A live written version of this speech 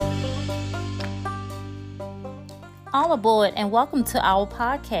All aboard and welcome to our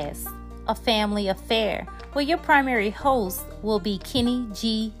podcast, A Family Affair, where your primary host will be Kenny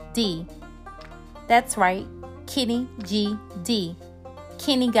G. D. That's right, Kenny G. D.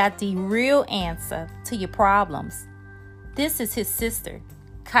 Kenny got the real answer to your problems. This is his sister,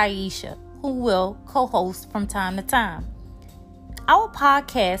 Kaisha, who will co-host from time to time. Our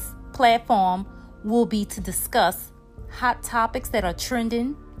podcast platform will be to discuss hot topics that are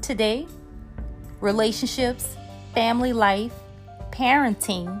trending today, relationships, family life,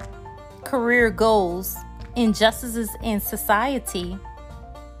 parenting, career goals, injustices in society,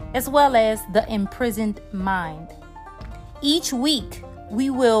 as well as the imprisoned mind. Each week, we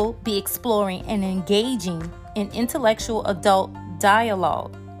will be exploring and engaging in intellectual adult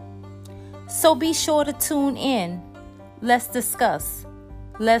dialogue. So be sure to tune in. Let's discuss.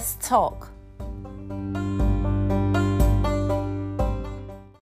 Let's talk.